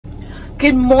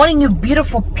Good morning, you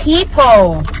beautiful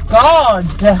people. God,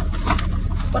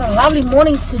 what a lovely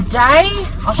morning today.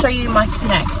 I'll show you my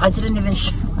snacks. I didn't even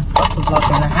show. I forgot to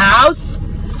vlog in the house.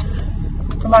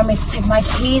 Remind me to take my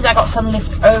keys. I got some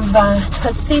leftover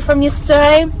twisty from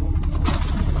yesterday.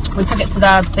 We took it to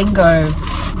the bingo.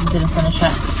 We didn't finish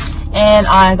it. And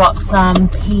I got some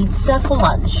pizza for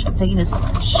lunch. I'm taking this for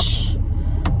lunch.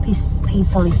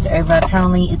 Pizza left over.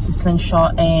 Apparently it's a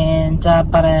slingshot and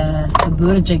butter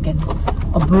chicken.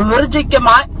 A butter chicken,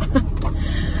 mate.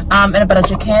 And a butter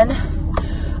chicken.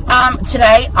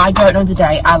 Today, I don't know the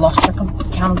day. I lost track of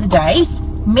count of the days.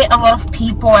 Met a lot of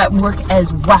people at work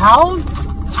as well.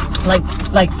 Like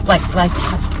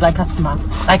customer,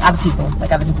 like other people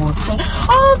would say,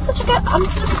 oh, I'm such a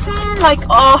fan. Like,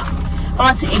 oh, I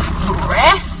want to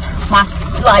express my,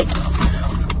 like,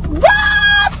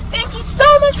 what? Thank you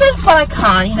so much for this, but I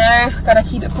can't, you know, gotta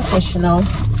keep it professional.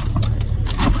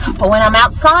 But when I'm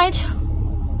outside,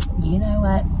 you know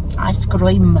what, I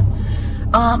scream.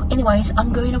 Anyways,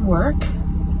 I'm going to work.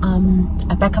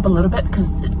 I back up a little bit because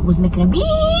it was making a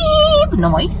beep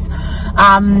noise.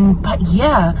 But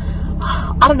yeah,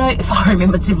 I don't know if I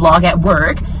remember to vlog at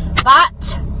work,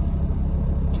 but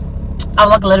I'll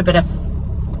vlog a little bit of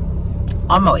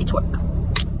on my way to work.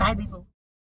 Bye, people.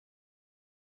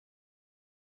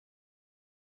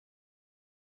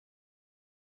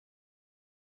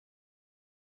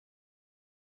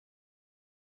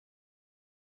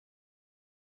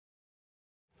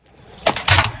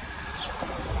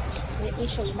 Let me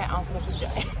show you my outfit of the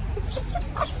day.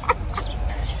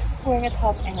 Wearing a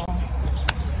top and a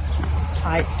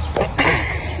tie.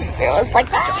 It was like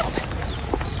that.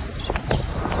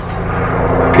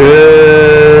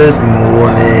 Good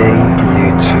morning,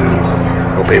 YouTube.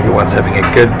 Hope everyone's having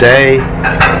a good day.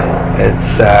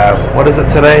 It's what is it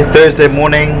today? Thursday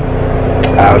morning.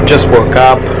 Just woke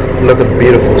up. Look at the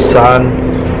beautiful sun.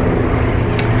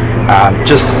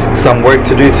 Just some work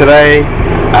to do today.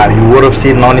 You would have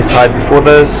seen Lonnie's side before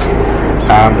this.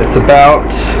 It's about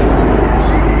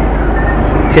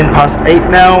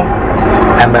 8:10 now,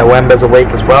 and my Wamba's awake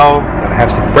as well. I'm gonna have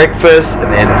some breakfast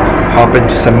and then hop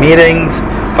into some meetings.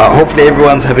 But hopefully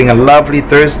everyone's having a lovely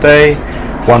Thursday.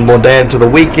 One more day into the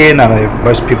weekend. I know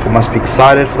most people must be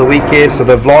excited for the weekend. So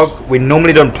the vlog, we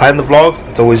normally don't plan the vlogs.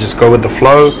 It's always just go with the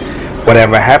flow.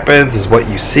 Whatever happens is what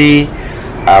you see.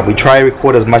 We try to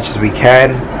record as much as we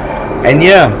can, and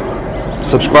yeah,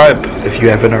 subscribe if you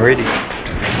haven't already.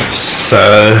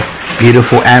 So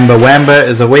beautiful Amber Wamba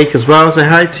is awake as well. Say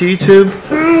hi to YouTube.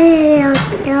 Hi.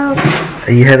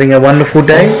 Are you having a wonderful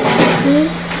day?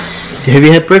 Have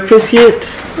you had breakfast yet?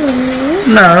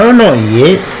 No, not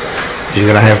yet. You're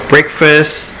gonna have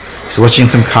breakfast. She's watching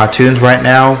some cartoons right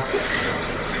now.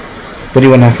 What do you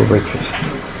want to have for breakfast?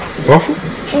 Waffle?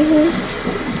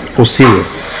 Or cereal?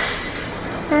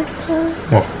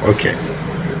 Oh, okay.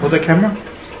 Hold the camera.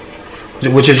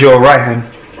 Which is your right hand.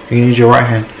 You can use your right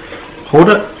hand. Hold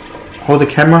it. Hold the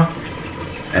camera.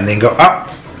 And then go up.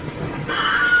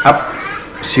 Up.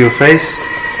 See your face.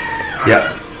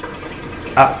 Yeah.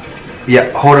 Up. Yeah.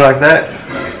 Hold it like that.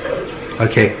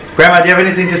 Okay. Grandma, do you have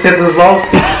anything to say to the vlog?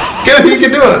 Good. You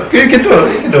can do it. You can do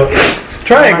it. You can do it.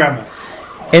 Try it, Grandma.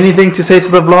 Anything to say to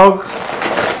the vlog?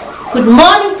 Good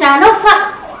morning,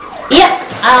 Tanofa. Yeah.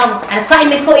 Ang fine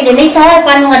me po ilinay tayo.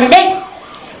 Paano nga nilay?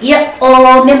 Yeah,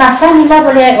 oh, may masa nila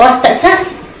boleh was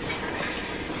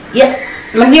yeah,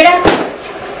 magniras.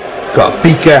 Got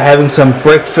Pika having some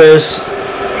breakfast.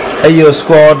 Ayo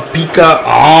squad, Pika.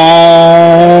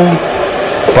 Oh,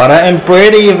 butter and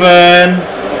bread even,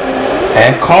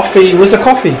 and coffee. Where's the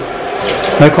coffee?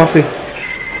 No coffee.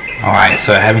 All right,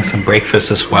 so having some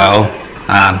breakfast as well.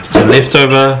 So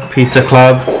leftover pizza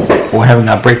club. We're having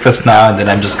our breakfast now, and then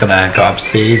I'm just gonna go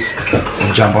upstairs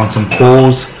and jump on some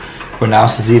calls.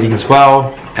 Renals is eating as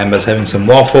well. Amber's having some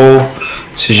waffle.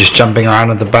 She's just jumping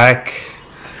around at the back.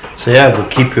 So yeah, we'll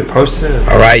keep you posted.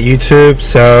 Alright YouTube,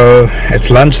 so it's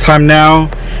lunchtime now.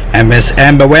 And Miss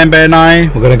Amber Wamba and I,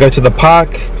 we're gonna go to the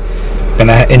park.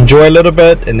 Gonna enjoy a little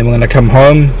bit, and then we're gonna come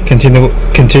home,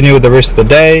 continue with the rest of the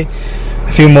day.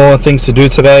 A few more things to do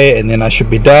today, and then I should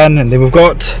be done. And then we've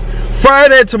got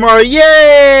Friday tomorrow.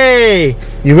 Yay!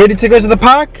 You ready to go to the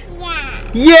park?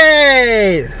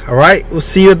 Yay! Alright, we'll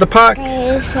see you at the park.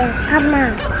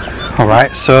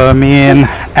 Alright, so me and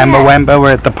Amber Wamba,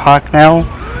 we're at the park now.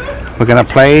 We're gonna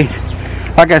play.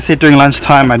 Like I said, during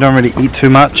lunchtime I don't really eat too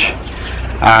much.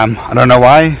 I don't know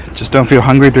why, just don't feel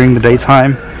hungry during the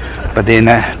daytime. But then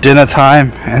at dinner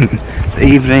time and the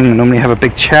evening we normally have a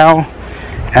big chow.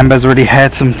 Amber's already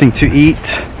had something to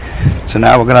eat. So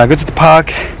now we're gonna go to the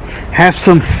park, have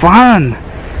some fun.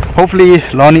 Hopefully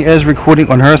Lonnie is recording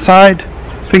on her side.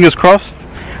 Fingers crossed.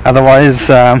 Otherwise,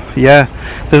 yeah,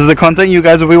 this is the content you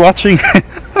guys will be watching.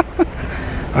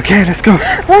 Okay, let's go.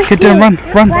 Get down, run.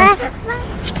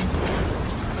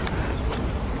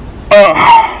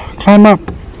 Climb up.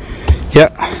 Yeah.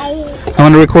 I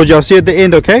want to record you. I'll see you at the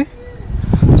end, okay?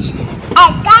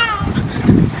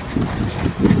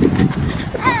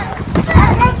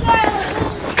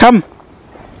 Come.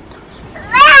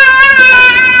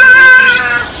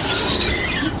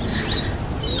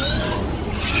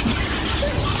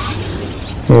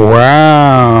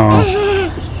 Wow.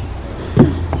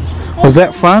 Was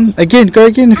that fun? Again, go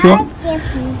again if you want.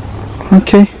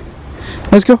 Okay.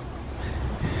 Let's go.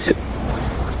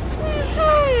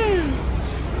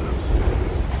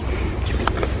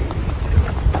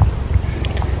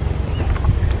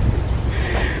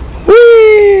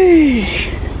 Whee!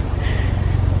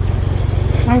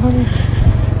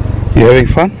 You having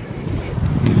fun?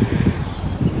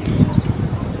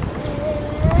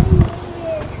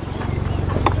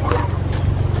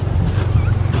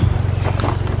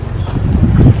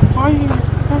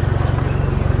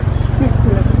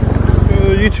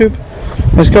 YouTube.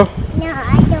 Let's go. No, I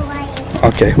don't want it.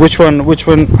 Okay. Which one?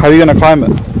 How are you gonna climb it?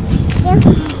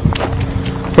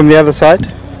 From the other side?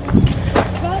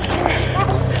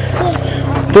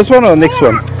 This one or the next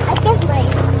one?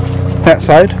 That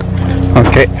side?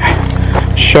 Okay.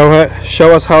 Show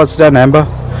us how it's done, Amber.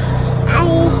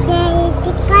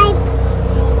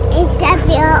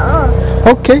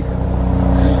 Okay.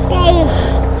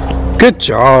 Good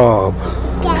job.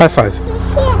 High five.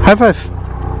 High five.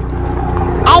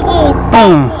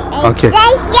 Okay.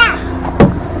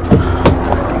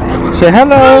 Say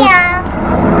hello.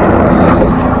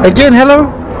 Again, hello.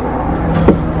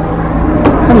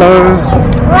 Hello.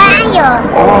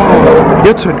 Oh,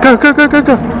 your turn. Go. Good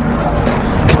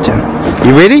job.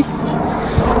 You ready?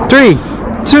 3,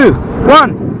 2,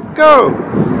 1, go.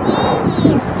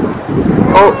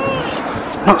 Oh,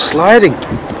 not sliding.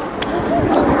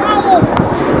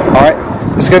 All right,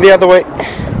 let's go the other way.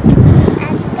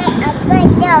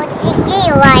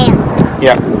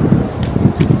 Yeah.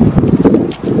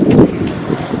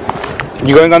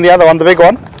 You going on the other one, the big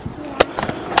one?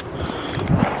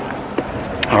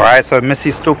 Alright, so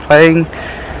Missy's still playing.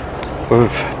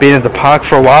 We've been at the park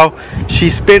for a while.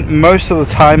 She spent most of the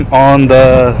time on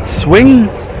the swing.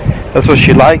 That's what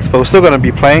she likes, but we're still going to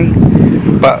be playing.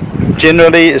 But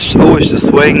generally, it's always just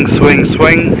swing.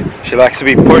 She likes to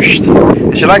be pushed.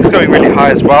 She likes going really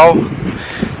high as well.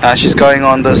 She's going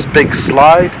on this big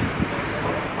slide.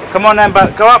 Come on,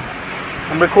 Amber, go up.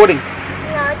 I'm recording.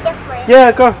 No, different.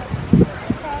 Yeah, go.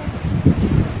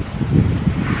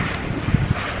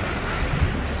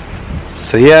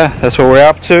 So yeah, that's what we're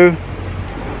up to.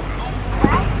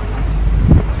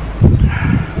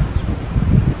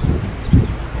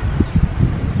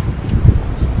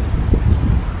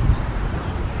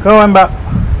 Go, Amber.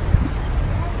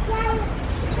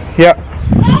 Yeah.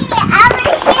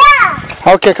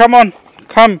 Okay, come on.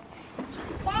 Come.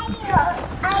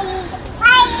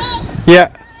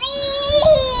 Yeah.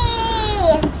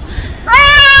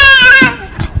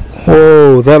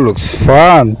 Oh, that looks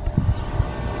fun.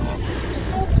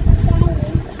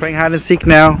 Playing hide and seek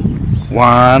now.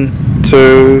 1,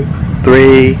 2,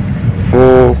 3,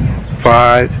 4,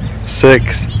 5,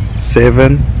 6,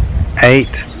 7,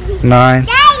 8, 9,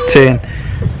 10.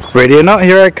 Ready or not,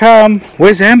 here I come.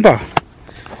 Where's Amber?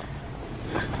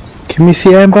 Can we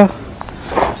see Amber?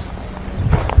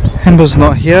 Amber's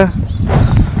not here.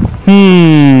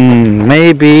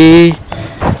 Maybe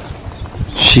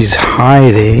she's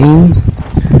hiding.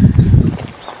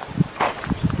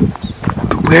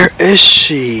 But where is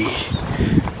she?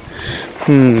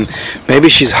 Maybe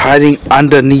she's hiding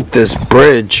underneath this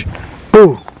bridge.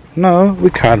 Oh, no, we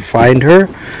can't find her.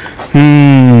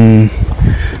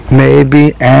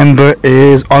 Maybe Amber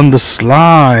is on the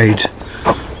slide.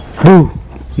 Boo.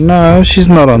 No, she's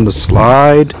not on the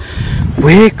slide.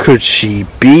 Where could she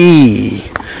be?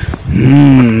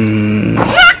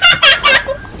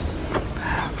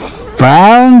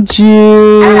 Found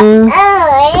you.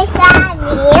 I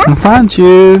found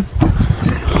you.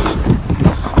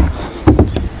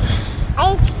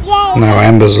 Now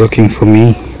Amber's looking for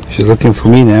me. She's looking for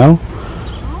me now.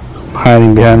 I'm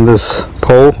hiding behind this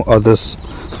pole or this.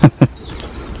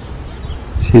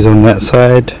 She's on that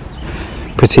side,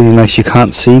 pretending like she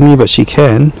can't see me, but she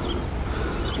can.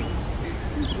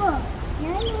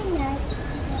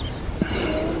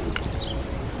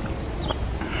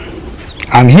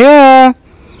 I'm here.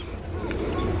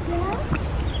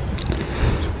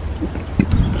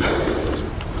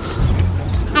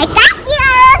 I got you.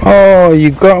 Oh, you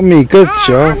got me. Good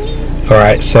job.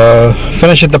 Alright, so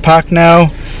finish at the park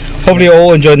now. hopefully you're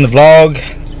all enjoying the vlog.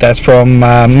 That's from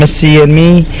Missy and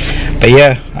me. But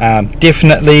yeah,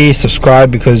 definitely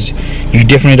subscribe because you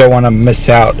definitely don't want to miss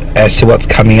out as to what's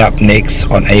coming up next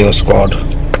on AO Squad.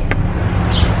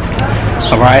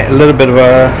 Alright, a little bit of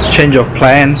a change of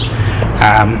plan.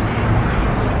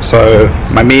 So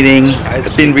my meeting,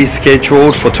 it's been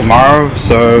rescheduled for tomorrow,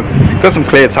 so got some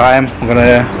clear time. I'm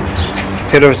gonna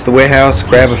head over to the warehouse,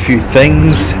 grab a few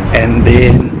things, and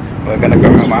then we're gonna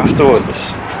go home afterwards.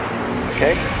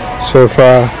 Okay, so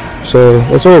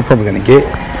that's all we're probably gonna get,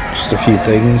 just a few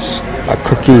things, a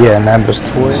cookie and Amber's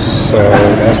toys. So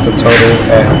that's the total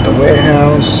at the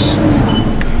warehouse,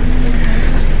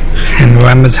 and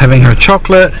Amber's having her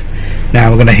chocolate. Now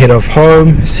we're gonna head off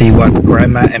home, see what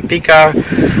Grandma and Pika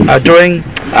are doing.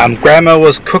 Grandma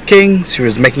was cooking, she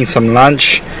was making some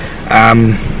lunch.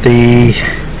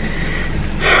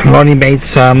 Lonnie made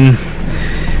some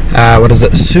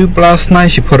soup last night.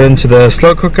 She put it into the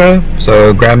slow cooker,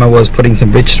 so Grandma was putting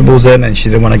some vegetables in and she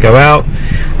didn't want to go out.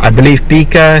 I believe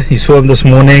Pika, you saw him this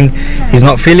morning, he's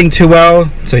not feeling too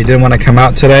well, so he didn't want to come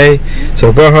out today. So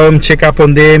we'll go home, check up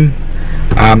on them,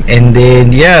 and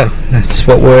then yeah, that's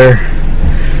what we're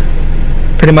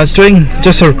pretty much doing.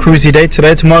 Just a cruisy day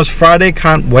today. Tomorrow's Friday,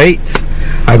 can't wait.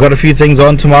 I got a few things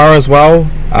on tomorrow as well.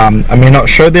 I may not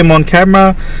show them on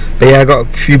camera, but yeah, I got a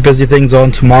few busy things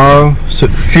on tomorrow, so a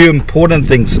few important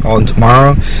things on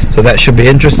tomorrow, so that should be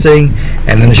interesting,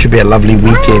 and then it should be a lovely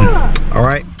weekend. All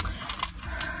right.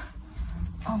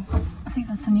 Oh, I think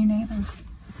that's the new neighbors.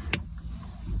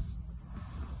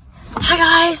 Hi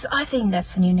guys, I think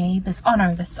that's the new neighbors. Oh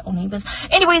no, that's the old neighbors.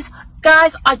 Anyways,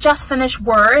 guys, I just finished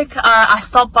work. I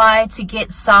stopped by to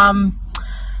get some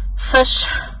fish,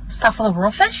 stuff for the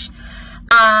raw fish,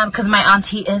 because my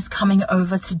auntie is coming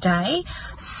over today.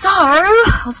 So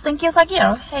I was thinking, I was like, you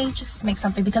know, hey, just make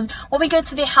something, because when we go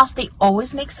to their house they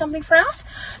always make something for us.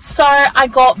 So I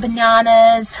got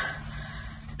bananas,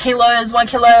 1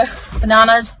 kilo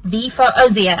bananas, V for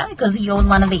Ozia, because he owns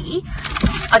one of these.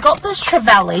 I got this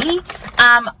Trevally.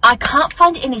 I can't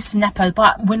find any snapper,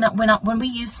 but when we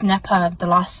used snapper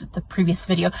the previous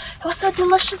video, it was so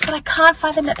delicious, but I can't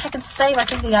find them at Pack and Save. I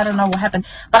think I don't know what happened,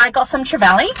 but I got some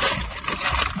Trevally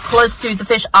close to the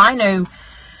fish I know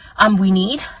we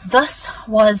need. This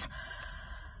was,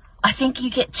 I think you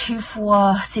get 2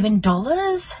 for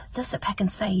 $7. This at Pack and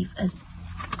Save is,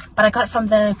 but I got it from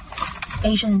the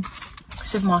Asian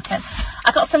supermarket.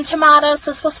 I got some tomatoes.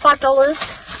 This was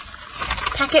 $5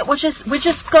 packet, which is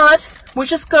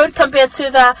good compared to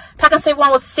the Pack and Save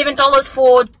one was $7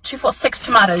 for 2 for 6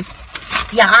 tomatoes.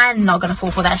 Yeah, I'm not gonna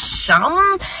fall for that sham.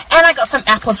 And I got some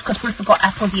apples because we forgot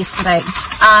apples yesterday.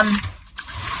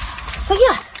 So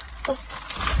yeah, because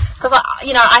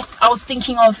I was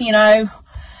thinking of, you know,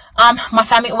 my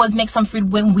family always makes some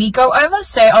food when we go over,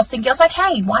 so I was like,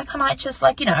 hey, why can't I just,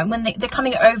 like, you know, when they're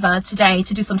coming over today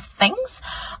to do some things,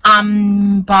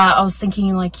 but I was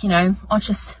thinking, like, you know, I'll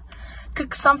just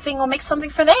cook something or make something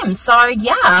for them. So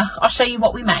yeah, I'll show you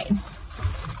what we made.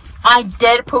 I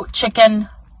did put chicken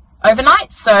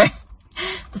overnight, so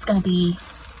there's gonna be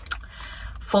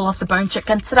full off the bone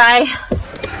chicken today.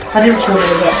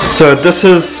 So this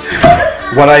is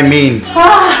what I mean.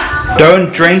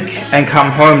 Don't drink and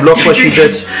come home. Look what she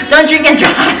did. Don't drink and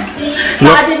drive.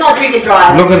 No, I did not drink and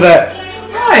drive. Look at that.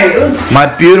 No, it was my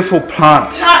beautiful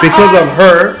plant. Because of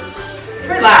her.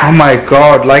 Relax. Oh my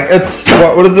god, like it's,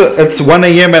 what is it? It's 1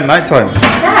 AM at night time.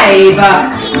 Hey, but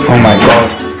oh my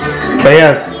god. But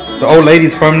yeah, the old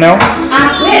lady's home now.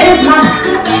 Where is Mum?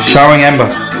 Showering Amber.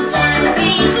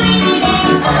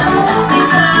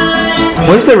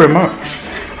 Where's the remote?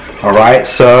 Alright,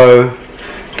 so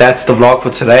that's the vlog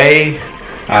for today.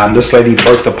 This lady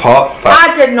broke the pot. But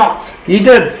I did not. You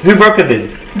did. Who broke it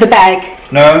then? The bag.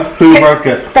 No, who broke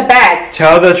it? The bag.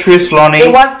 Tell the truth, Lonnie.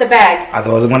 It was the bag.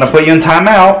 Otherwise I'm going to put you in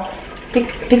timeout.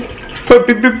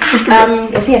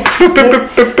 It's here.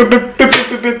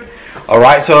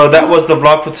 Alright, so that was the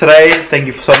vlog for today. Thank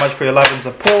you so much for your love and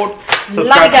support. Love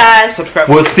you guys. Subscribe.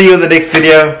 We'll see you in the next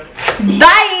video.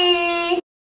 Bye.